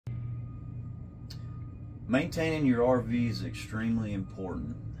Maintaining your RV is extremely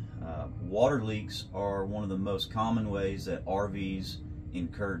important. Water leaks are one of the most common ways that RVs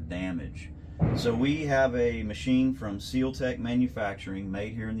incur damage. So we have a machine from SealTech Manufacturing,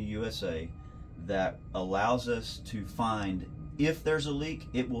 made here in the USA, that allows us to find, if there's a leak,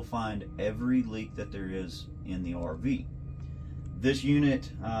 it will find every leak that there is in the RV. This unit,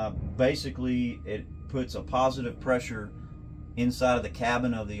 basically, it puts a positive pressure inside of the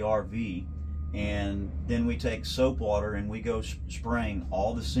cabin of the RV, and then we take soap water and we go spraying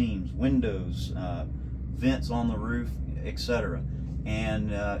all the seams, windows, vents on the roof, etc.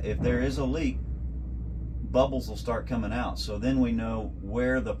 And if there is a leak, bubbles will start coming out. So then we know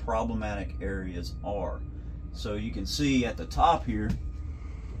where the problematic areas are. So you can see at the top here,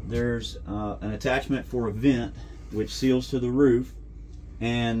 there's an attachment for a vent which seals to the roof,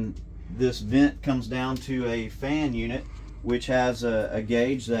 and this vent comes down to a fan unit which has a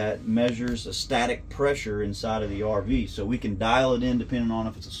gauge that measures a static pressure inside of the RV. So we can dial it in depending on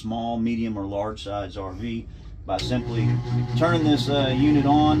if it's a small, medium, or large size RV by simply turning this unit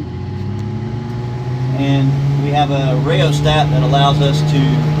on. And we have a rheostat that allows us to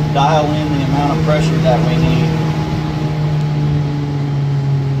dial in the amount of pressure that we need.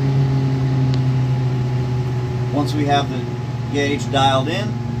 Once we have the gauge dialed in,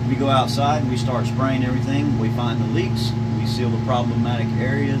 we go outside, we start spraying everything, we find the leaks, we seal the problematic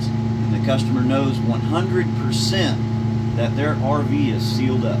areas, and the customer knows 100% that their RV is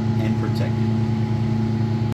sealed up and protected.